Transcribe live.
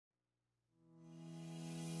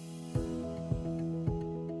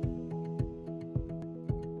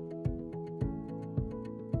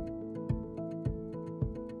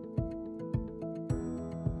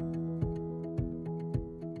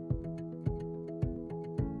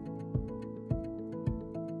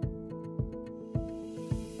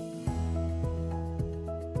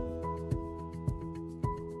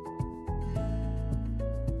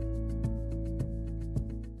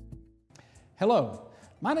Hello,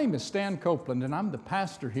 my name is Stan Copeland and I'm the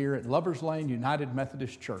pastor here at Lovers Lane United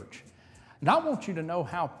Methodist Church. And I want you to know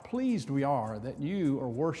how pleased we are that you are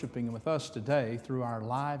worshiping with us today through our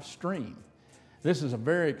live stream. This is a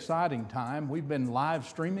very exciting time. We've been live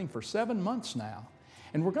streaming for 7 months now,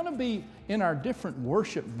 and we're going to be in our different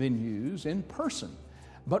worship venues in person.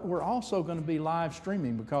 But we're also going to be live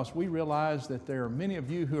streaming because we realize that there are many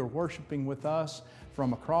of you who are worshiping with us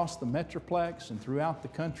from across the Metroplex and throughout the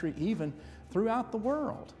country, even throughout the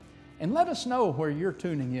world. And let us know where you're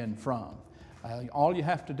tuning in from. All you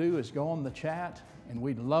have to do is go on the chat, and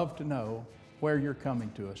we'd love to know where you're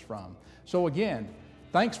coming to us from. So again,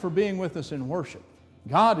 thanks for being with us in worship.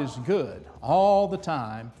 God is good all the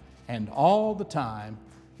time, and all the time,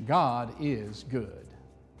 God is good.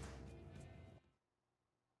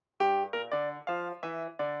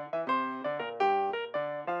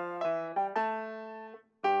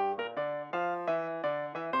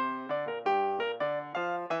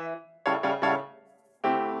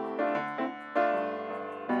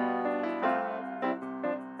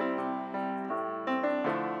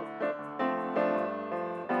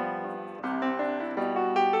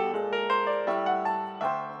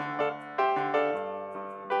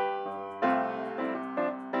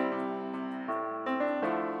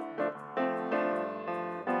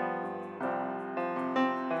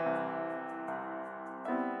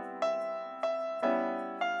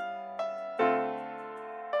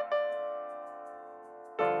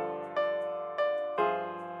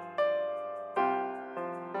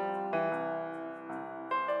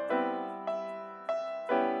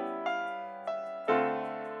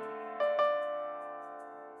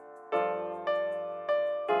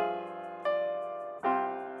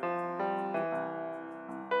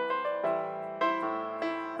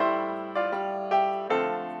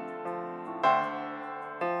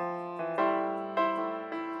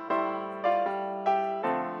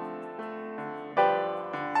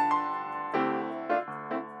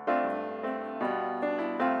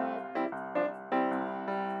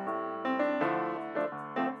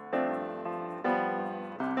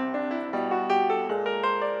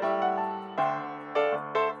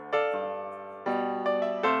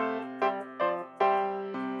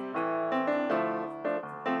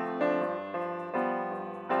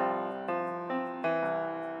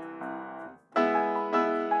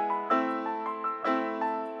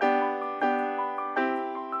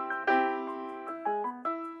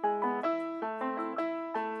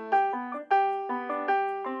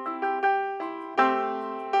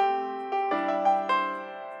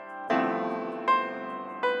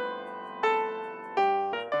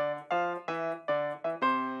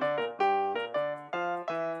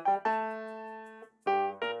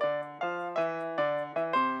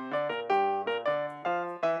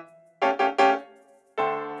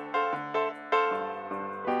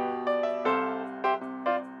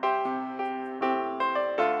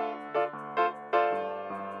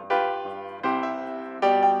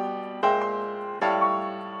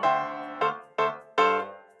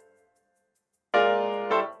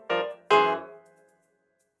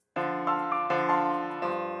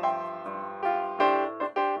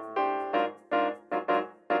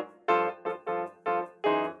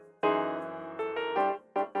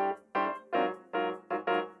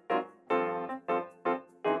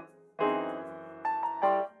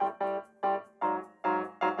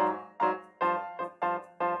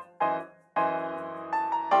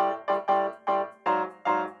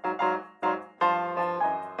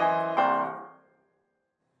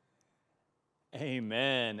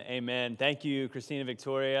 Amen. Amen. Thank you, Christina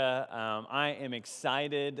Victoria. I am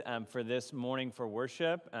excited for this morning for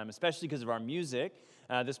worship, especially because of our music.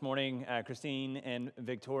 This morning, Christine and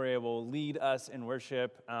Victoria will lead us in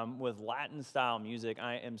worship with Latin-style music.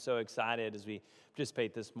 I am so excited as we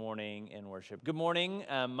participate this morning in worship. Good morning.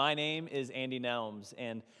 My name is Andy Nelms,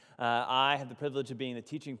 and I have the privilege of being the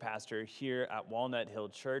teaching pastor here at Walnut Hill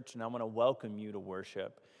Church, and I want to welcome you to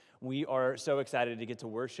worship. We are so excited to get to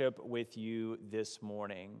worship with you this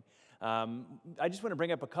morning. I just want to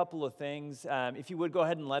bring up a couple of things. If you would go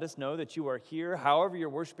ahead and let us know that you are here, however you're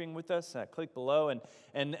worshiping with us, click below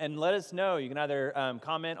and let us know. You can either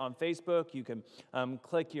comment on Facebook, you can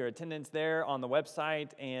click your attendance there on the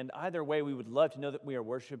website, and either way, we would love to know that we are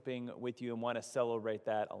worshiping with you and want to celebrate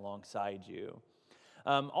that alongside you.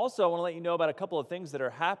 Also, I want to let you know about a couple of things that are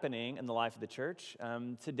happening in the life of the church.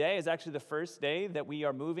 Today is actually the first day that we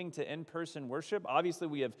are moving to in-person worship. Obviously,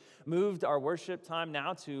 we have moved our worship time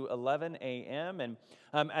now to 11 a.m. And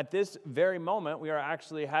at this very moment, we are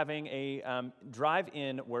actually having a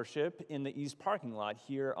drive-in worship in the east parking lot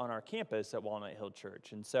here on our campus at Walnut Hill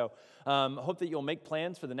Church. And so hope that you'll make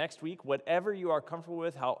plans for the next week, whatever you are comfortable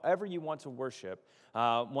with, however you want to worship,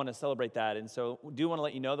 want to celebrate that. And so do want to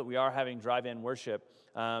let you know that we are having drive-in worship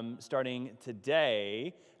starting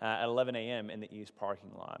today at 11 a.m. in the east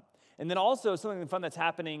parking lot. And then also something fun that's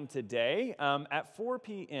happening today at 4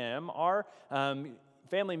 p.m., our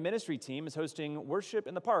family ministry team is hosting worship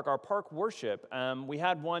in the park, our park worship. We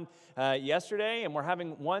had one yesterday, and we're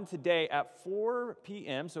having one today at 4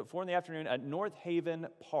 p.m., so at 4 in the afternoon at North Haven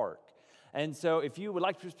Park. And so if you would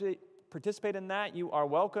like to participate in that, you are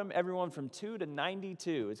welcome. Everyone from 2 to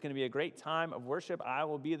 92. It's going to be a great time of worship. I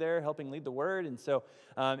will be there helping lead the word, and so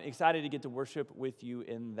excited to get to worship with you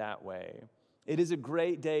in that way. It is a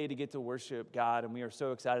great day to get to worship God, and we are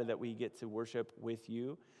so excited that we get to worship with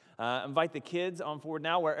you. Invite the kids on forward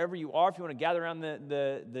now, wherever you are. If you want to gather around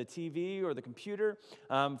the TV or the computer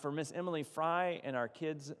for Miss Emily Fry and our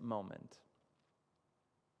kids' moment.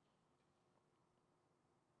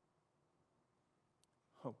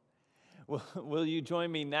 Oh. Will you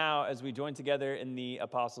join me now as we join together in the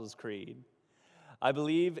Apostles' Creed? I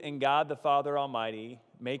believe in God the Father Almighty,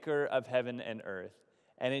 maker of heaven and earth,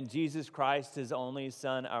 and in Jesus Christ, his only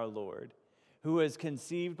Son, our Lord, who was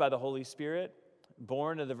conceived by the Holy Spirit,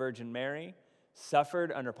 born of the Virgin Mary,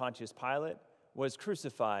 suffered under Pontius Pilate, was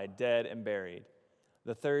crucified, dead, and buried.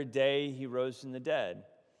 The third day he rose from the dead.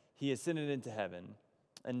 He ascended into heaven,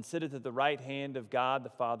 and sitteth at the right hand of God the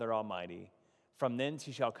Father Almighty. From thence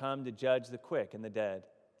he shall come to judge the quick and the dead.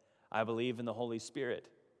 I believe in the Holy Spirit,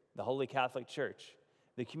 the Holy Catholic Church,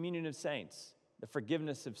 the communion of saints, the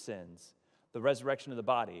forgiveness of sins, the resurrection of the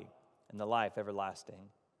body, and the life everlasting.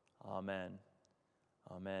 Amen.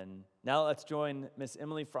 Amen. Now let's join Miss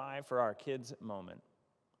Emily Fry for our kids' moment.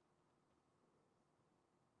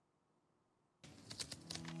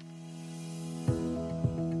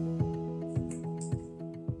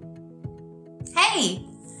 Hey,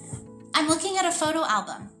 I'm looking at a photo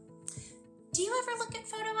album. Do you ever look at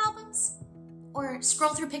photo albums? Or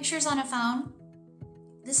scroll through pictures on a phone?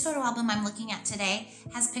 This photo album I'm looking at today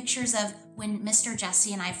has pictures of when Mr.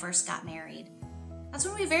 Jesse and I first got married. That's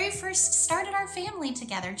when we very first started our family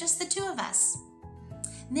together, just the two of us.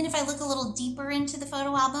 And then if I look a little deeper into the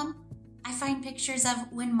photo album, I find pictures of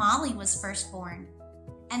when Molly was first born.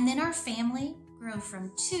 And then our family grew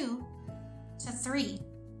from 2 to 3.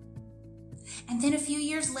 And then a few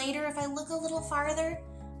years later, if I look a little farther,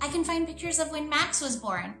 I can find pictures of when Max was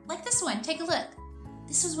born, like this one. Take a look.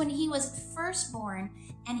 This was when he was first born,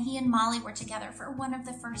 and he and Molly were together for one of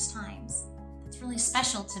the first times. That's really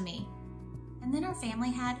special to me. And then our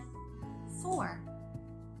family had 4.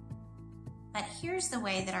 But here's the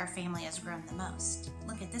way that our family has grown the most.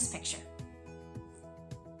 Look at this picture.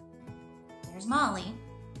 There's Molly,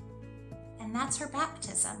 and that's her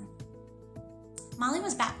baptism. Molly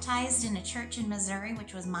was baptized in a church in Missouri,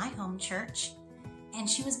 which was my home church, and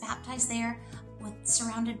she was baptized there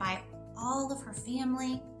surrounded by all of her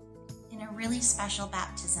family in a really special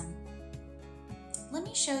baptism. Let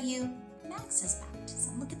me show you Max's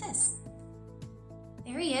baptism. Look at this.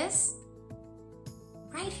 There he is,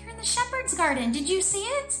 right here in the shepherd's garden. Did you see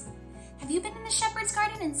it? Have you been in the shepherd's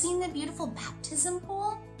garden and seen the beautiful baptism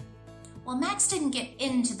pool? Well, Max didn't get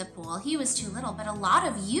into the pool. He was too little, but a lot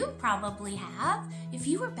of you probably have if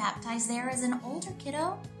you were baptized there as an older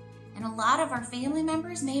kiddo. And a lot of our family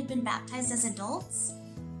members may have been baptized as adults.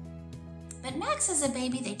 But Max, as a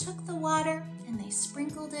baby, they took the water and they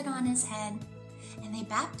sprinkled it on his head, and they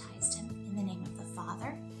baptized him in the name of the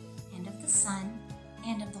Father and of the Son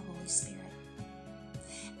and of the Holy Spirit.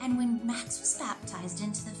 And when Max was baptized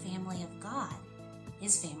into the family of God,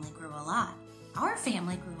 his family grew a lot. Our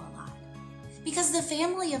family grew a lot. Because the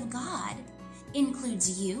family of God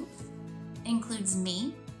includes you, includes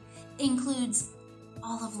me, includes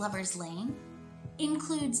all of Lover's Lane,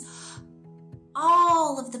 includes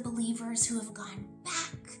all of the believers who have gone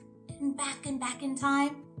back and back and back in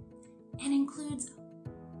time, and includes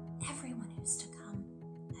everyone who's to come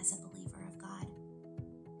as a believer of God.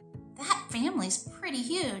 That family's pretty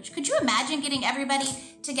huge. Could you imagine getting everybody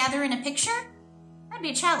together in a picture? That'd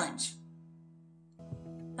be a challenge.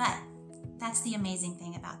 But that's the amazing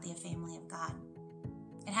thing about the family of God.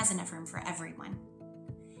 It has enough room for everyone.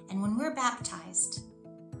 And when we're baptized,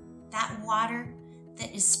 that water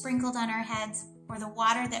that is sprinkled on our heads, or the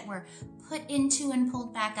water that we're put into and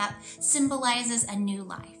pulled back up, symbolizes a new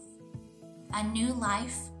life. a new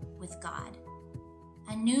life with God,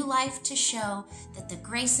 a new life to show that the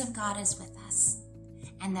grace of God is with us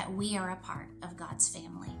and that we are a part of God's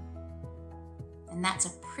family. And that's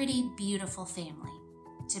a pretty beautiful family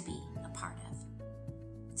to be a part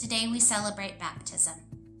of. Today we celebrate baptism,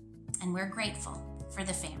 and we're grateful for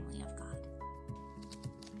the family of God.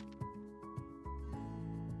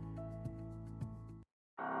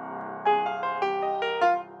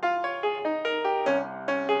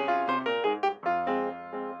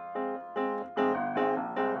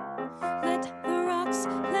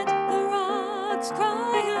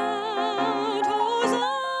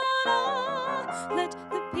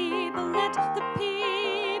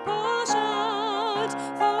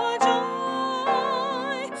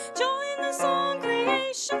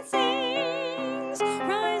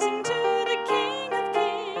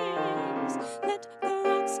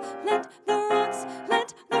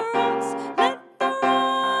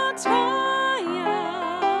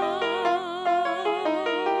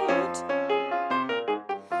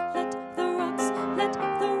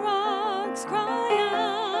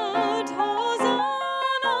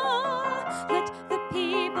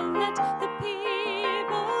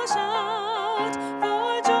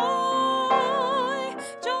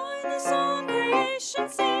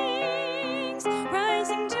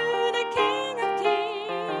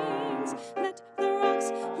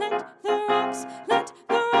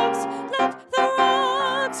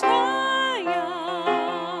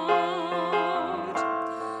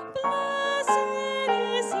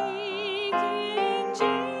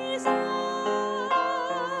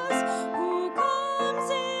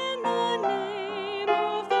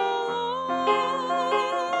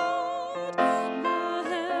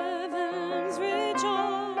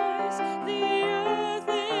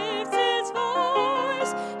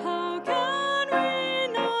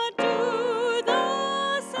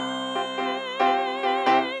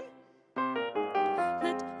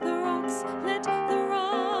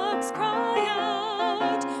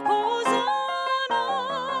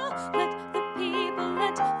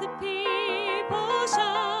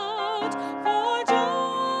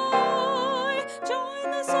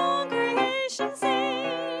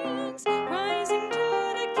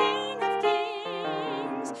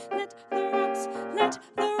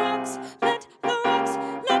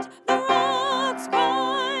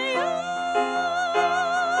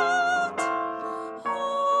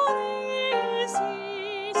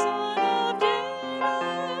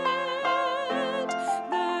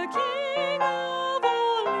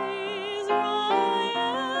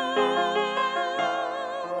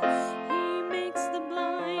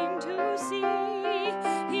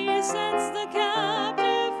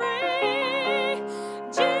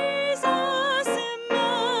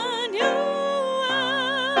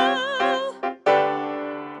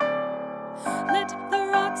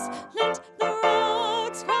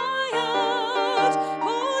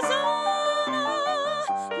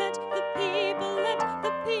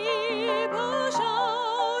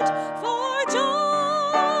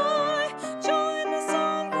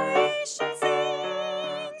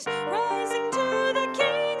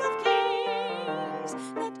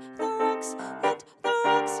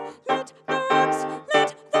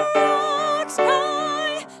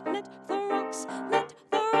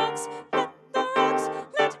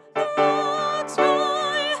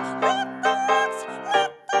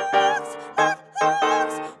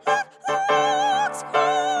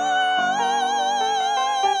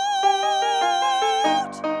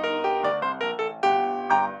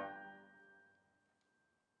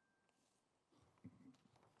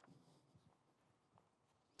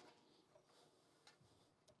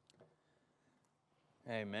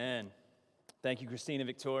 Amen. Thank you, Christina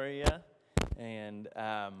Victoria. And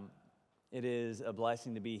it is a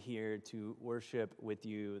blessing to be here to worship with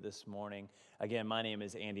you this morning. Again, my name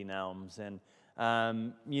is Andy Nelms. And,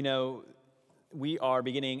 we are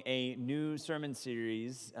beginning a new sermon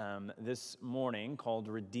series this morning called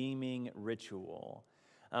Redeeming Ritual.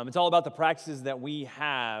 It's all about the practices that we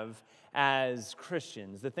have as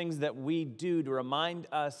Christians, the things that we do to remind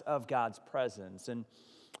us of God's presence. And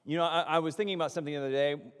I was thinking about something the other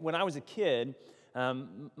day. When I was a kid,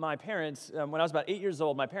 my parents, when I was about 8 years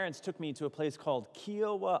old, my parents took me to a place called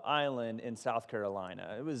Kiowa Island in South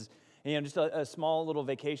Carolina. It was just a small little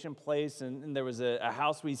vacation place, and there was a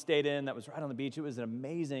house we stayed in that was right on the beach. It was an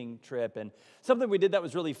amazing trip, and something we did that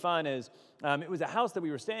was really fun is it was a house that we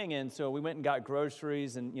were staying in, so we went and got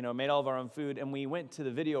groceries and, made all of our own food, and we went to the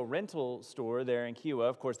video rental store there in Kiowa.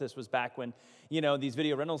 Of course, this was back when, these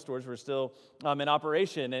video rental stores were still in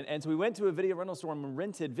operation, and so we went to a video rental store and we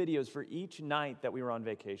rented videos for each night that we were on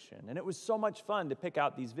vacation, and it was so much fun to pick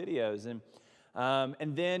out these videos, and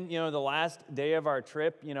then, the last day of our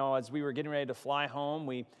trip, as we were getting ready to fly home,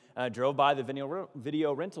 we drove by the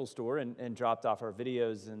video rental store and dropped off our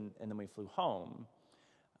videos, and then we flew home.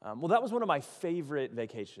 Well, that was one of my favorite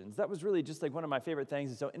vacations. That was really just like one of my favorite things.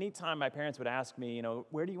 And so anytime my parents would ask me,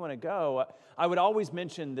 where do you want to go? I would always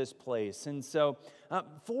mention this place. And so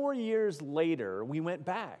 4 years later, we went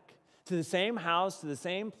back to the same house, to the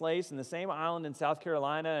same place, in the same island in South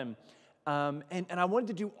Carolina, and I wanted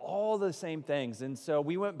to do all the same things. And so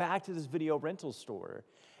we went back to this video rental store.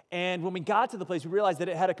 And when we got to the place, we realized that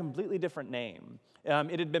it had a completely different name.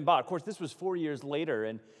 It had been bought. Of course, this was 4 years later.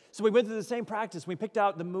 And so we went through the same practice. We picked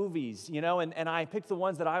out the movies, and I picked the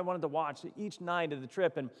ones that I wanted to watch each night of the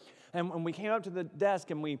trip. And when we came up to the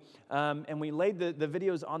desk and we laid the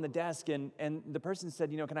videos on the desk, and the person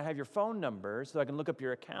said, can I have your phone number so I can look up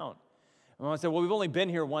your account? And I said, well, we've only been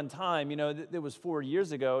here one time. It was 4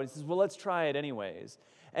 years ago. And he says, well, let's try it anyways.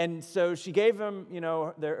 And so she gave him,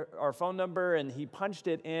 our phone number, and he punched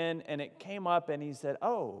it in, and it came up, and he said,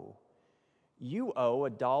 oh, you owe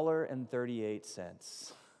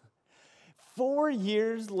 $1.38. 4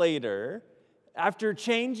 years later, after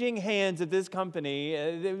changing hands at this company,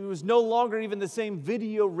 it was no longer even the same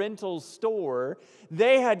video rental store.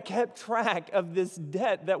 They had kept track of this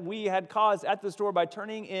debt that we had caused at the store by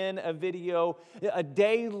turning in a video a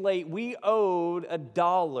day late. We owed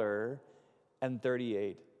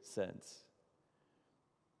 $1.38. It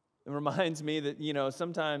reminds me that,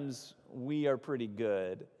 sometimes we are pretty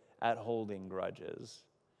good at holding grudges.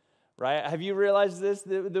 Right? Have you realized this?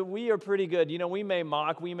 That we are pretty good. We may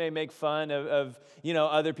mock, we may make fun of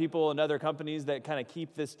other people and other companies that kind of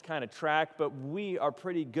keep this kind of track, but we are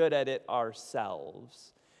pretty good at it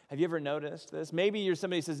ourselves. Have you ever noticed this? Maybe you're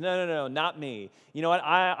somebody who says, no, not me. You know what?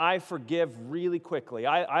 I forgive really quickly.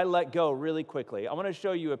 I let go really quickly. I want to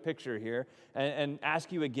show you a picture here and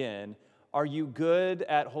ask you again, are you good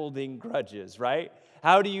at holding grudges, right?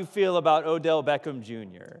 How do you feel about Odell Beckham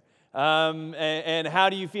Jr.? And how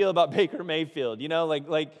do you feel about Baker Mayfield?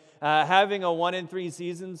 Having a 1-3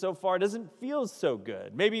 season so far doesn't feel so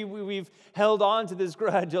good. Maybe we've held on to this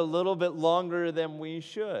grudge a little bit longer than we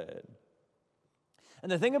should. And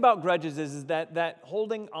the thing about grudges is that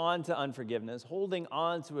holding on to unforgiveness, holding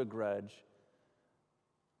on to a grudge,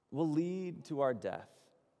 will lead to our death.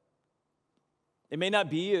 It may not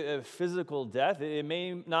be a physical death. It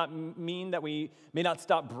may not mean that we may not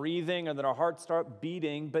stop breathing or that our hearts start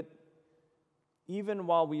beating, but even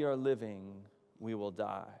while we are living, we will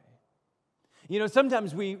die.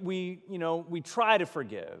 Sometimes we try to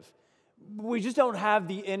forgive. We just don't have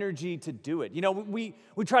the energy to do it. We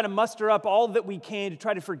try to muster up all that we can to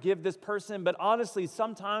try to forgive this person, but honestly,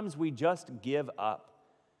 sometimes we just give up.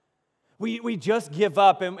 We just give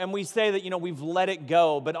up, and we say that, we've let it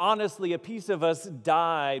go. But honestly, a piece of us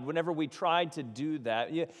died whenever we tried to do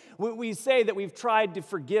that. We say that we've tried to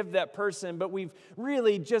forgive that person, but we've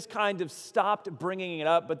really just kind of stopped bringing it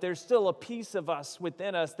up. But there's still a piece of us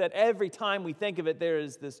within us that every time we think of it, there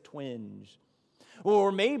is this twinge.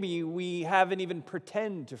 Or maybe we haven't even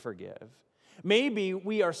pretend to forgive. Maybe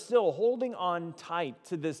we are still holding on tight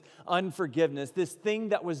to this unforgiveness, this thing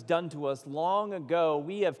that was done to us long ago.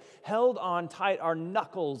 We have held on tight. Our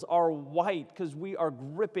knuckles are white because we are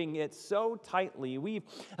gripping it so tightly. We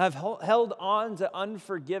have held on to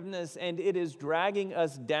unforgiveness, and it is dragging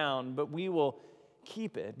us down, but we will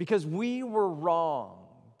keep it because we were wronged.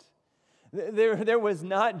 There was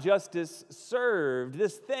not justice served.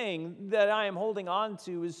 This thing that I am holding on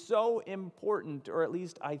to is so important, or at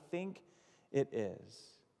least I think it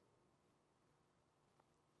is.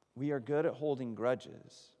 We are good at holding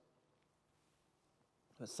grudges,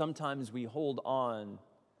 but sometimes we hold on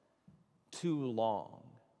too long.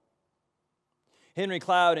 Henry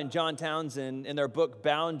Cloud and John Townsend, in their book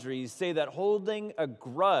Boundaries, say that holding a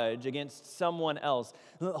grudge against someone else,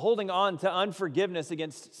 holding on to unforgiveness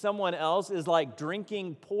against someone else, is like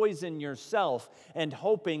drinking poison yourself and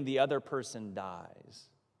hoping the other person dies.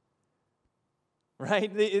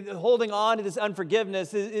 Right? Holding on to this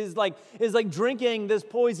unforgiveness is like drinking this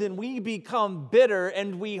poison. We become bitter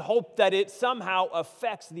and we hope that it somehow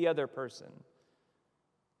affects the other person.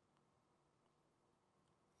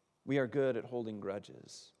 We are good at holding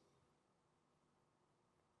grudges.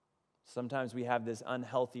 Sometimes we have this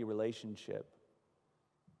unhealthy relationship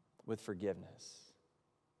with forgiveness.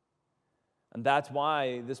 And that's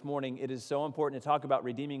why this morning it is so important to talk about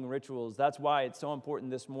redeeming rituals. That's why it's so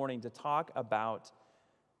important this morning to talk about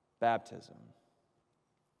baptism.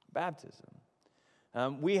 Baptism.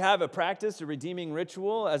 We have a practice, a redeeming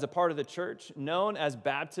ritual as a part of the church known as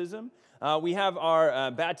baptism. We have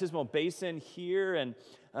our baptismal basin here,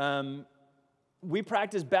 and we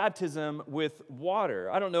practice baptism with water.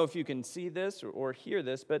 I don't know if you can see this or hear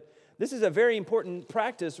this, but this is a very important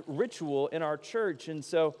practice, ritual in our church. And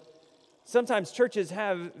so sometimes churches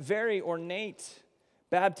have very ornate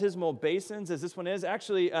baptismal basins, as this one is.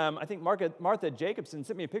 Actually, I think Martha Jacobson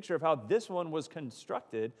sent me a picture of how this one was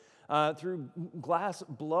constructed through glass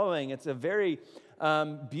blowing. It's a very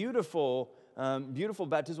beautiful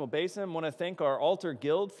baptismal basin. I want to thank our altar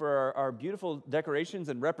guild for our beautiful decorations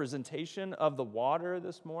and representation of the water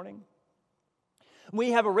this morning.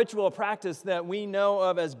 We have a ritual practice that we know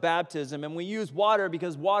of as baptism, and we use water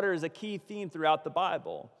because water is a key theme throughout the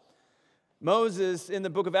Bible. Moses, in the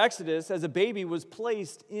book of Exodus, as a baby, was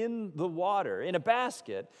placed in the water, in a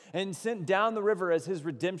basket, and sent down the river as his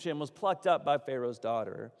redemption was plucked up by Pharaoh's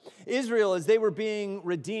daughter. Israel, as they were being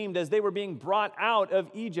redeemed, as they were being brought out of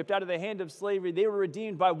Egypt, out of the hand of slavery, they were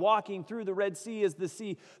redeemed by walking through the Red Sea. As the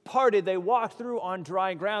sea parted, they walked through on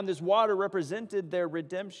dry ground. This water represented their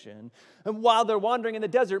redemption. And while they're wandering in the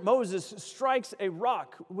desert, Moses strikes a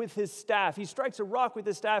rock with his staff. He strikes a rock with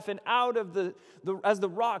his staff, and out of as the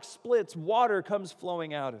rock splits, water comes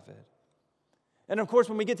flowing out of it. And of course,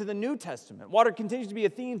 when we get to the New Testament, water continues to be a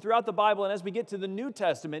theme throughout the Bible. And as we get to the New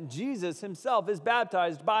Testament, Jesus himself is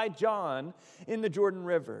baptized by John in the Jordan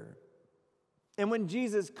River. And when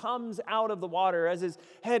Jesus comes out of the water, as his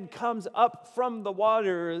head comes up from the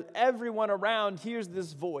water, everyone around hears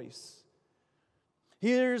this voice.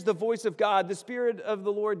 Here's the voice of God. The Spirit of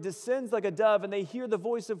the Lord descends like a dove, and they hear the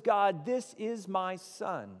voice of God. This is my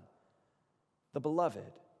Son, the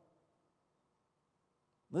beloved.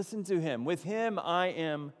 Listen to him. With him I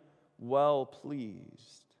am well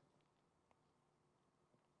pleased.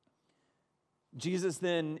 Jesus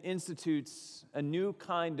then institutes a new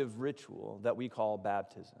kind of ritual that we call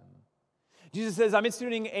baptism. Jesus says, I'm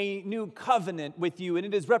instituting a new covenant with you, and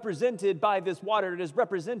it is represented by this water. It is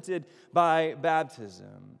represented by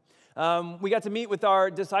baptism. We got to meet with our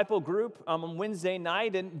disciple group on Wednesday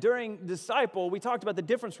night, and during disciple, we talked about the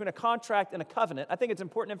difference between a contract and a covenant. I think it's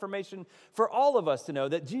important information for all of us to know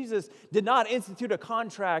that Jesus did not institute a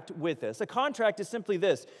contract with us. A contract is simply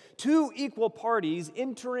this: two equal parties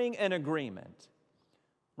entering an agreement.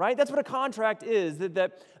 Right? That's what a contract is.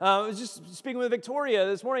 I was just speaking with Victoria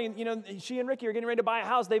this morning. You know, she and Ricky are getting ready to buy a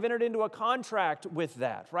house. They've entered into a contract with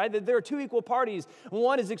that, right? That there are two equal parties.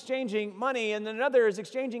 One is exchanging money, and another is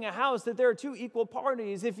exchanging a house. That there are two equal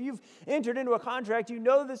parties. If you've entered into a contract, you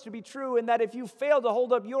know this to be true, and that if you fail to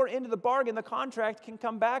hold up your end of the bargain, the contract can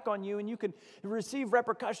come back on you, and you can receive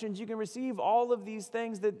repercussions. You can receive all of these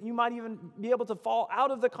things that you might even be able to fall out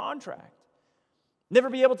of the contract. Never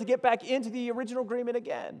be able to get back into the original agreement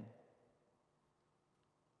again.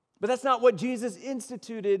 But that's not what Jesus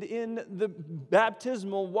instituted in the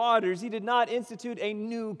baptismal waters. He did not institute a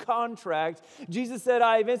new contract. Jesus said,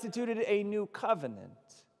 I've instituted a new covenant.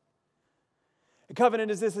 A covenant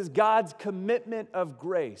is God's commitment of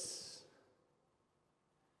grace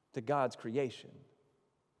to God's creation.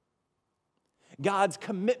 God's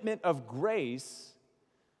commitment of grace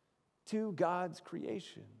to God's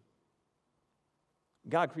creation.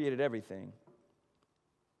 God created everything.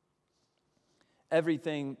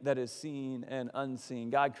 Everything that is seen and unseen.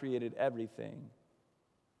 God created everything.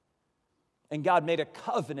 And God made a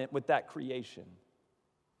covenant with that creation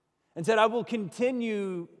and said, I will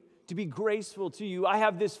continue to be graceful to you. I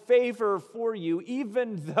have this favor for you,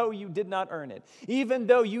 even though you did not earn it. Even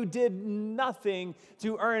though you did nothing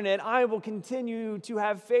to earn it, I will continue to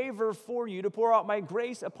have favor for you, to pour out my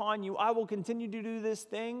grace upon you. I will continue to do this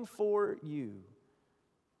thing for you.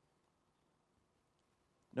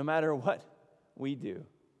 No matter what we do,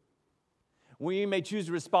 we may choose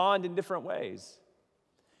to respond in different ways.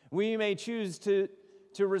 We may choose to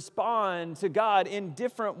respond to God in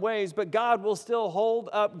different ways, but God will still hold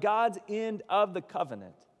up God's end of the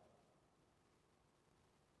covenant.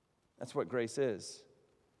 That's what grace is.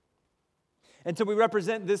 And so we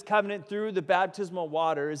represent this covenant through the baptismal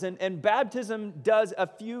waters, and baptism does a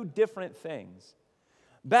few different things.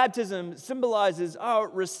 Baptism symbolizes our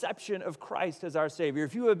reception of Christ as our Savior.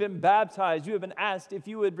 If you have been baptized, you have been asked if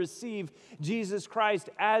you would receive Jesus Christ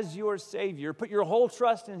as your Savior. Put your whole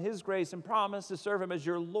trust in His grace and promise to serve Him as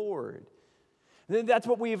your Lord. That's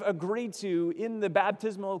what we've agreed to in the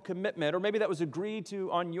baptismal commitment, or maybe that was agreed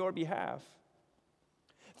to on your behalf.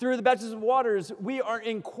 Through the baptism of waters, we are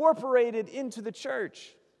incorporated into the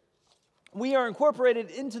church. We are incorporated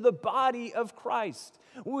into the body of Christ.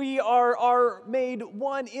 We are made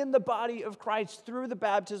one in the body of Christ through the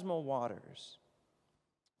baptismal waters.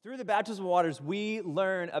 Through the baptismal waters, we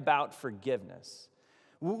learn about forgiveness.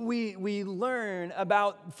 We learn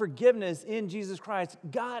about forgiveness in Jesus Christ.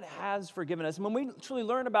 God has forgiven us. And when we truly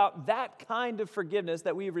learn about that kind of forgiveness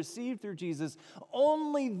that we've received through Jesus,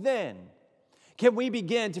 only then can we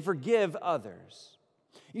begin to forgive others.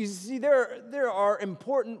 You see, there are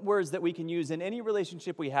important words that we can use in any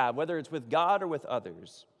relationship we have, whether it's with God or with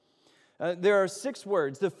others. There are 6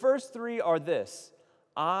 words. The first 3 are this: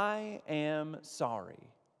 I am sorry.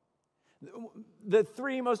 The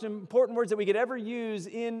 3 most important words that we could ever use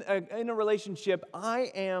in a relationship: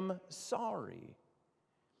 I am sorry.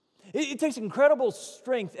 It takes incredible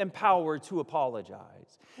strength and power to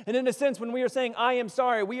apologize. And in a sense, when we are saying, I am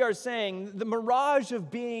sorry, we are saying the mirage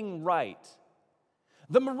of being right.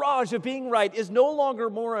 The mirage of being right is no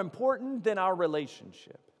longer more important than our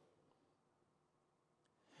relationship.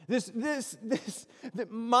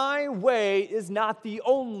 My way is not the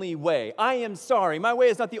only way. I am sorry. My way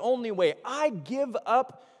is not the only way. I give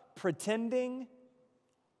up pretending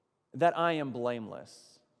that I am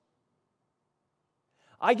blameless.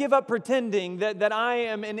 I give up pretending that I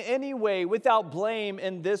am in any way without blame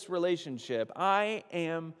in this relationship. I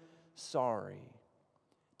am sorry.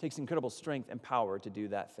 It takes incredible strength and power to do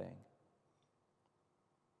that thing.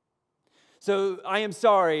 So, I am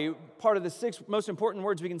sorry, part of the 6 most important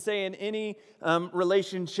words we can say in any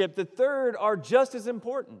relationship. The third are just as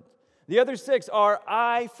important. The other 6 are,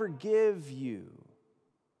 I forgive you.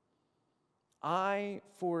 I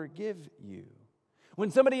forgive you. When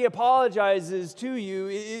somebody apologizes to you,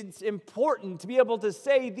 it's important to be able to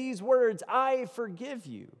say these words, I forgive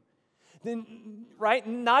you. Then, right?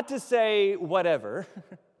 Not to say whatever.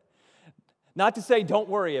 Not to say don't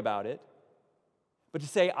worry about it. But to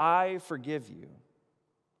say, I forgive you.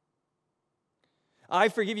 I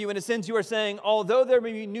forgive you. In a sense, you are saying, although there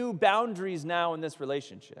may be new boundaries now in this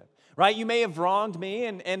relationship, right? You may have wronged me,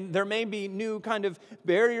 and there may be new kind of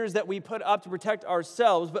barriers that we put up to protect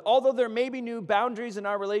ourselves, but although there may be new boundaries in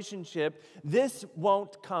our relationship, this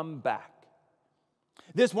won't come back.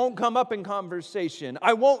 This won't come up in conversation.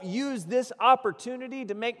 I won't use this opportunity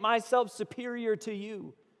to make myself superior to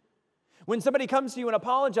you. When somebody comes to you and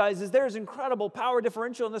apologizes, there's incredible power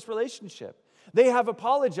differential in this relationship. They have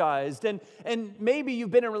apologized, and maybe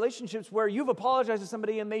you've been in relationships where you've apologized to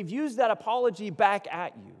somebody and they've used that apology back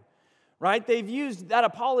at you, right? They've used that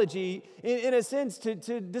apology in a sense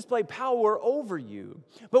to display power over you.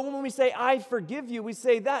 But when we say, I forgive you, we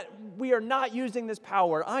say that we are not using this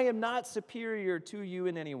power. I am not superior to you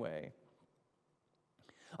in any way.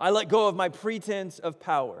 I let go of my pretense of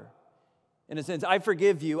power. In a sense, I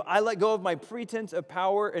forgive you. I let go of my pretense of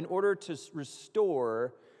power in order to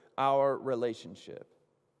restore our relationship.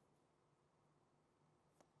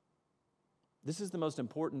 This is the most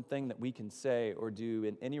important thing that we can say or do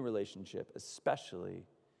in any relationship, especially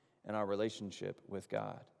in our relationship with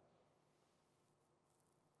God.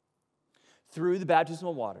 Through the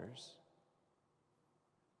baptismal waters,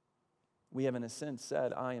 we have in a sense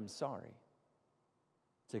said, I am sorry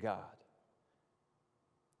to God.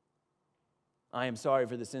 I am sorry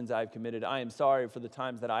for the sins I've committed. I am sorry for the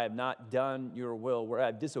times that I have not done your will, where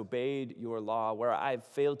I've disobeyed your law, where I've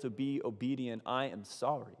failed to be obedient. I am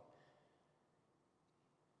sorry.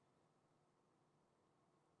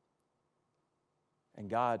 And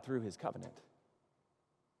God, through his covenant,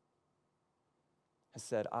 has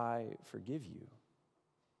said, I forgive you.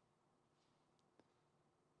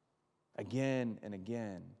 Again and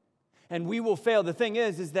again. And we will fail. The thing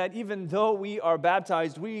is that even though we are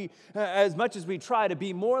baptized, as much as we try to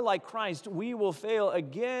be more like Christ, we will fail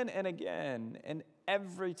again and again. And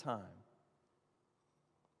every time,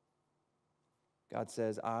 God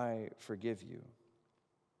says, I forgive you.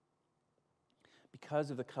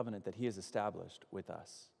 Because of the covenant that he has established with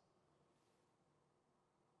us.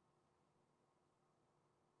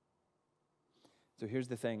 So here's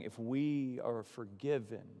the thing. If we are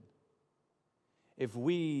forgiven, if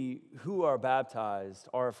we who are baptized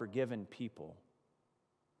are a forgiven people,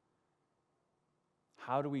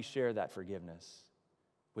 how do we share that forgiveness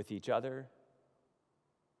with each other,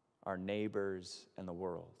 our neighbors, and the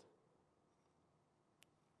world?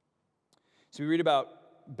 So we read about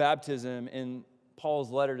baptism in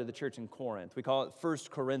Paul's letter to the church in Corinth. We call it 1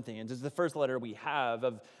 Corinthians. It's the first letter we have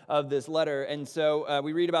of this letter. And so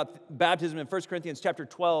we read about baptism in 1 Corinthians chapter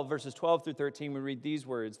 12, verses 12 through 13. We read these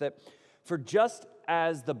words, that for just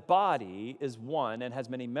as the body is one and has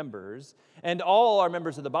many members, and all are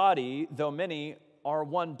members of the body, though many are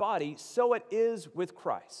one body, so it is with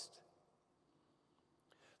Christ.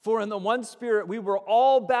 For in the one Spirit we were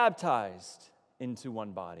all baptized into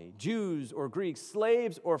one body, Jews or Greeks,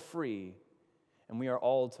 slaves or free, and we are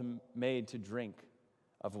all made to drink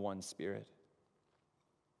of one Spirit.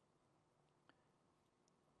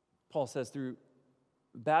 Paul says through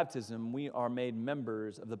baptism we are made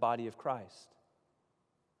members of the body of Christ.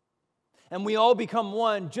 And we all become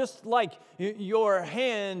one, just like your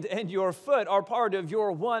hand and your foot are part of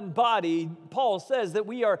your one body. Paul says that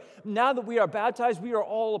now that we are baptized, we are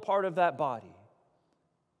all a part of that body.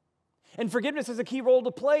 And forgiveness has a key role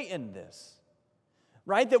to play in this,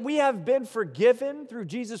 right? That we have been forgiven through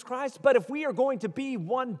Jesus Christ, but if we are going to be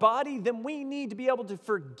one body, then we need to be able to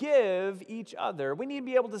forgive each other. We need to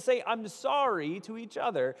be able to say, I'm sorry to each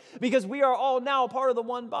other, because we are all now a part of the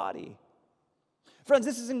one body. Friends,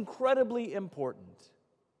 this is incredibly important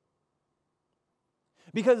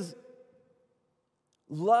because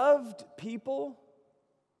loved people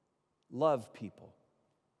love people,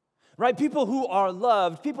 right? People who are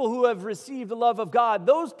loved, people who have received the love of God,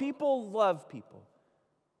 those people love people.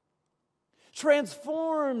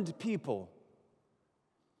 Transformed people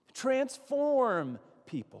transform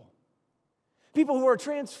people. People who are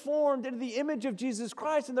transformed into the image of Jesus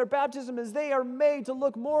Christ in their baptism, as they are made to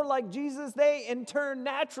look more like Jesus, they in turn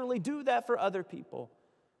naturally do that for other people.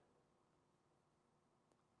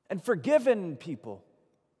 And forgiven people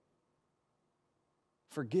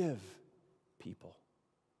forgive people.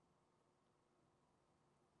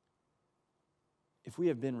 If we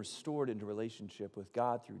have been restored into relationship with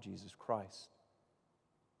God through Jesus Christ,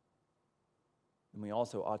 then we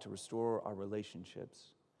also ought to restore our relationships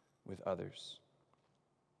with others.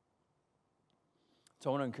 So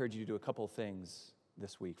I want to encourage you to do a couple of things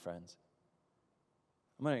this week, friends.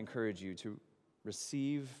 I'm going to encourage you to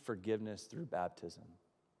receive forgiveness through baptism.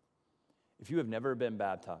 If you have never been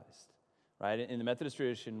baptized, right? In the Methodist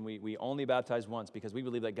tradition, we only baptize once because we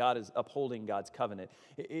believe that God is upholding God's covenant.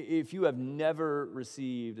 If you have never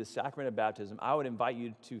received the sacrament of baptism, I would invite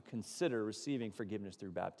you to consider receiving forgiveness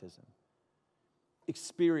through baptism.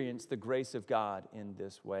 Experience the grace of God in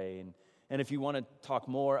this way. And if you want to talk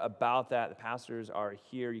more about that, the pastors are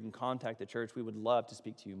here. You can contact the church. We would love to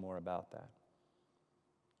speak to you more about that.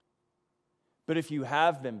 But if you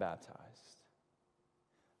have been baptized,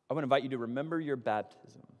 I want to invite you to remember your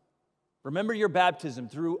baptism. Remember your baptism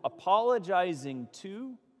through apologizing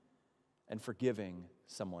to and forgiving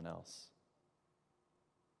someone else.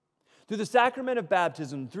 Through the sacrament of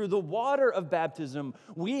baptism, through the water of baptism,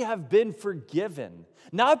 we have been forgiven.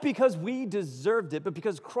 Not because we deserved it, but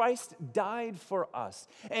because Christ died for us.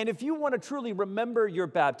 And if you want to truly remember your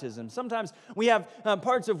baptism, sometimes we have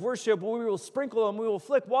parts of worship where we will sprinkle and we will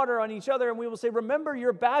flick water on each other and we will say, remember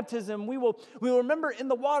your baptism. We will remember in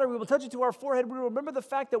the water, we will touch it to our forehead. We will remember the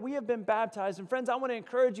fact that we have been baptized. And friends, I want to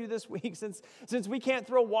encourage you this week, since we can't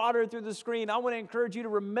throw water through the screen, I want to encourage you to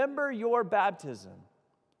remember your baptism.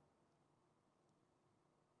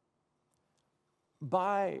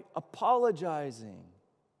 By apologizing.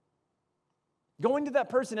 Going to that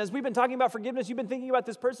person, as we've been talking about forgiveness, you've been thinking about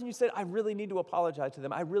this person, you said, I really need to apologize to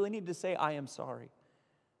them. I really need to say, I am sorry.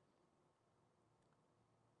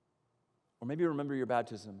 Or maybe remember your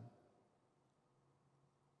baptism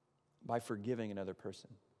by forgiving another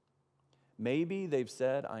person. Maybe they've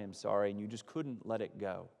said, I am sorry, and you just couldn't let it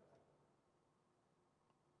go.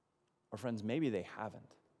 Or friends, maybe they haven't.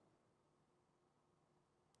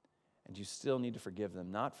 And you still need to forgive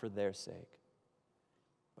them, not for their sake,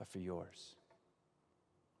 but for yours.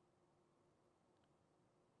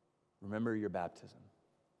 Remember your baptism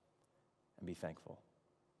and be thankful.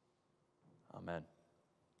 Amen.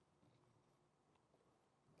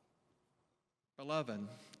 Beloved,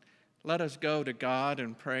 let us go to God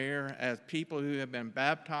in prayer as people who have been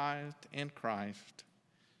baptized in Christ.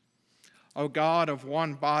 O God of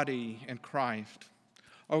one body in Christ,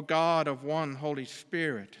 O God of one Holy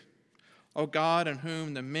Spirit, O God, in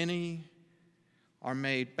whom the many are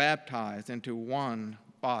made baptized into one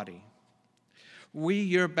body. We,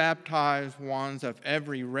 your baptized ones of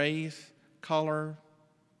every race, color,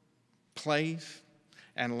 place,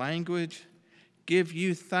 and language, give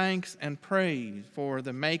you thanks and praise for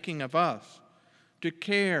the making of us to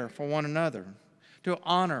care for one another, to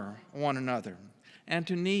honor one another, and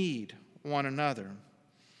to need one another.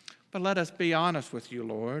 But let us be honest with you,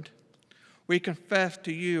 Lord. We confess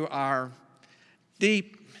to you our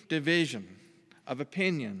deep division of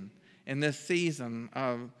opinion in this season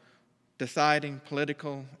of deciding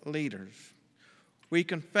political leaders. We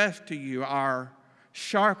confess to you our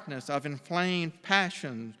sharpness of inflamed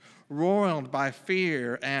passions roiled by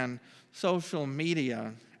fear and social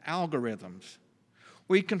media algorithms.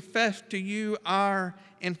 We confess to you our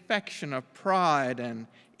infection of pride and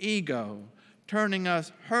ego, turning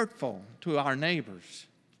us hurtful to our neighbors.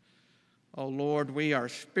 Oh Lord, we are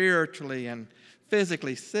spiritually and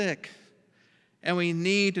physically sick, and we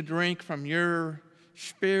need to drink from your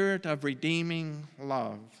spirit of redeeming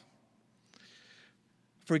love.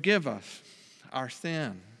 Forgive us our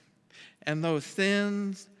sin and those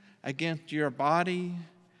sins against your body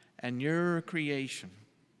and your creation.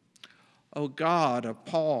 O God of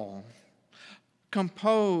Paul,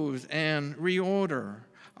 compose and reorder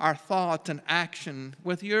our thoughts and action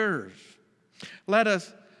with yours. Let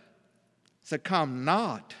us succumb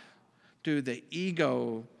not to the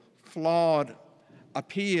ego-flawed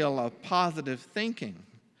appeal of positive thinking,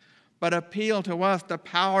 but appeal to us the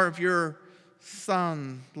power of your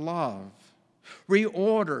Son's love.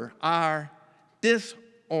 Reorder our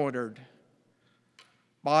disordered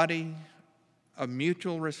body of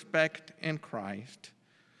mutual respect in Christ.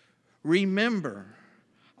 Remember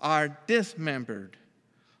our dismembered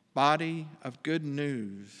body of good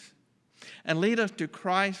news, and lead us to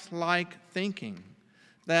Christ-like thinking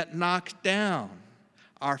that knocks down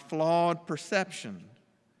our flawed perception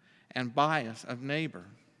and bias of neighbor.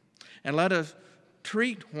 And let us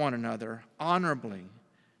treat one another honorably,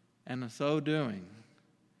 and in so doing,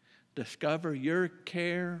 discover your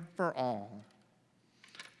care for all.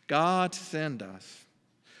 God, send us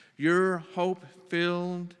your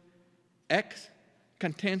hope-filled,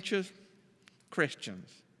 ex-contentious Christians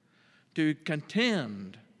to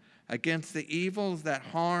contend against the evils that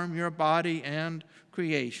harm your body and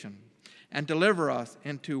creation, and deliver us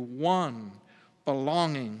into one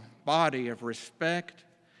belonging body of respect,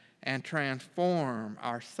 and transform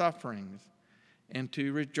our sufferings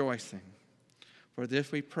into rejoicing. For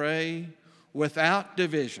this we pray without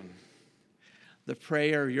division, the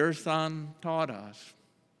prayer your Son taught us.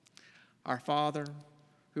 Our Father,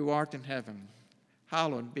 who art in heaven,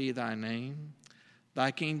 hallowed be thy name.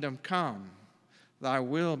 Thy kingdom come, thy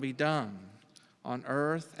will be done, on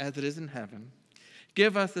earth as it is in heaven.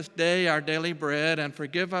 Give us this day our daily bread, and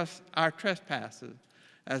forgive us our trespasses,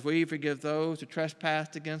 as we forgive those who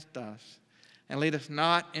trespass against us. And lead us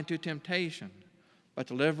not into temptation, but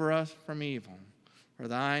deliver us from evil. For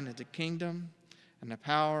thine is the kingdom, and the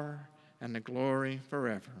power, and the glory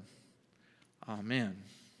forever. Amen.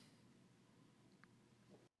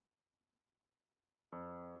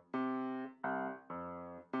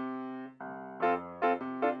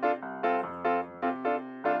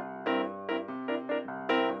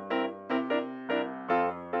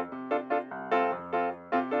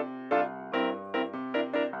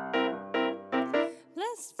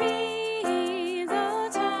 Blessed be the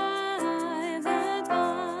tie that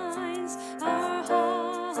binds our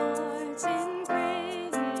hearts in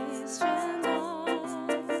Christian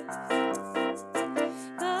love.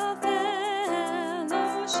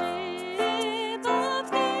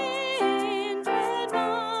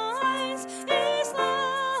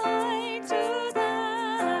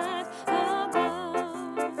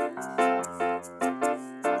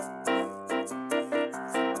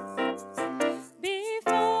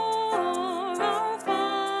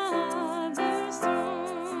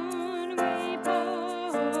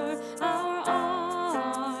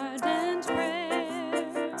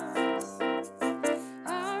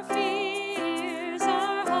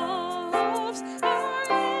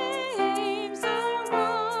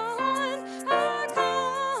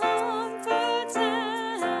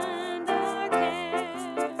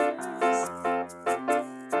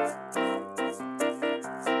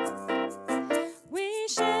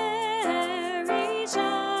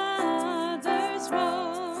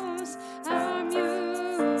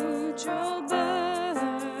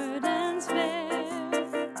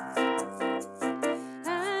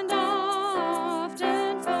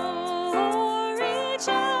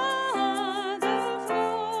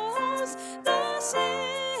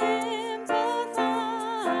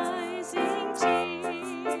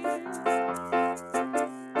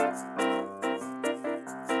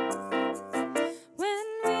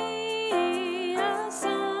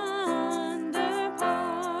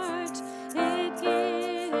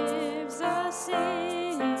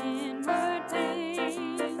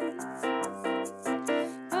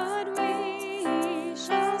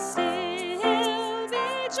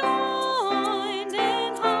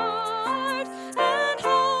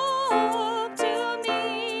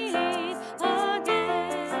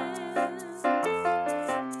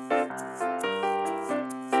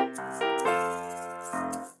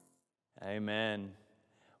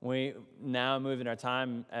 now move in our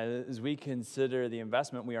time as we consider the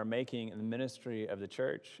investment we are making in the ministry of the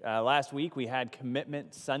church. Last week, we had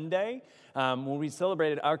Commitment Sunday, where we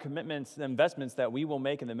celebrated our commitments and investments that we will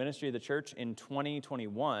make in the ministry of the church in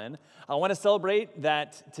 2021. I want to celebrate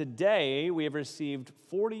that today we have received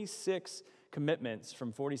 46 commitments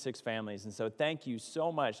from 46 families. And so thank you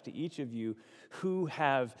so much to each of you who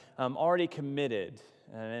have already committed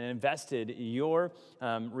and invested your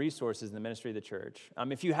resources in the ministry of the church.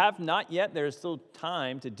 If you have not yet, there is still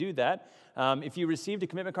time to do that. If you received a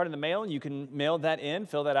commitment card in the mail, you can mail that in,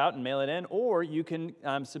 fill that out, and mail it in, or you can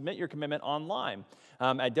submit your commitment online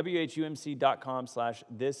at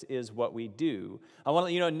whumc.com/thisiswhatwedo. I want to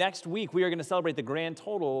let you know next week we are going to celebrate the grand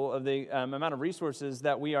total of the amount of resources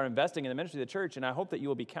that we are investing in the ministry of the church, and I hope that you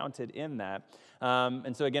will be counted in that.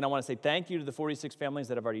 And so again, I want to say thank you to the 46 families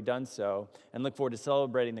that have already done so, and look forward to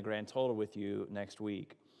celebrating the grand total with you next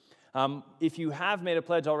week. If you have made a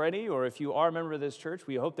pledge already, or if you are a member of this church,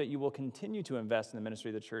 we hope that you will continue to invest in the ministry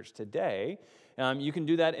of the church today. You can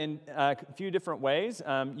do that in a few different ways.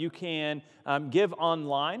 You can give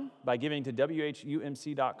online by giving to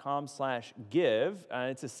whumc.com/give.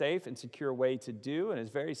 It's a safe and secure way to do, and it's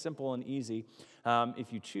very simple and easy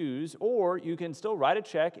if you choose. Or you can still write a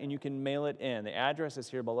check and you can mail it in. The address is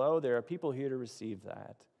here below. There are people here to receive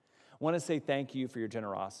that. I want to say thank you for your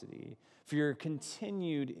generosity, for your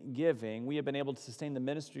continued giving. We have been able to sustain the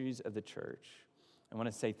ministries of the church. I want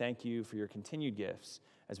to say thank you for your continued gifts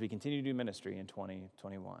as we continue to do ministry in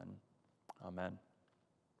 2021. Amen.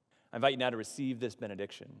 I invite you now to receive this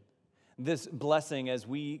benediction, this blessing as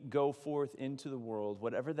we go forth into the world,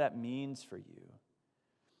 whatever that means for you.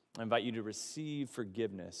 I invite you to receive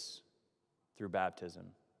forgiveness through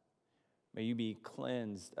baptism. May you be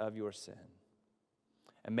cleansed of your sin.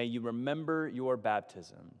 And may you remember your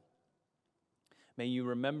baptism. May you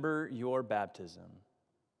remember your baptism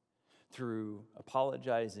through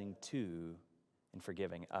apologizing to and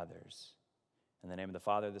forgiving others. In the name of the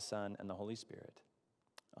Father, the Son, and the Holy Spirit.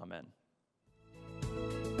 Amen.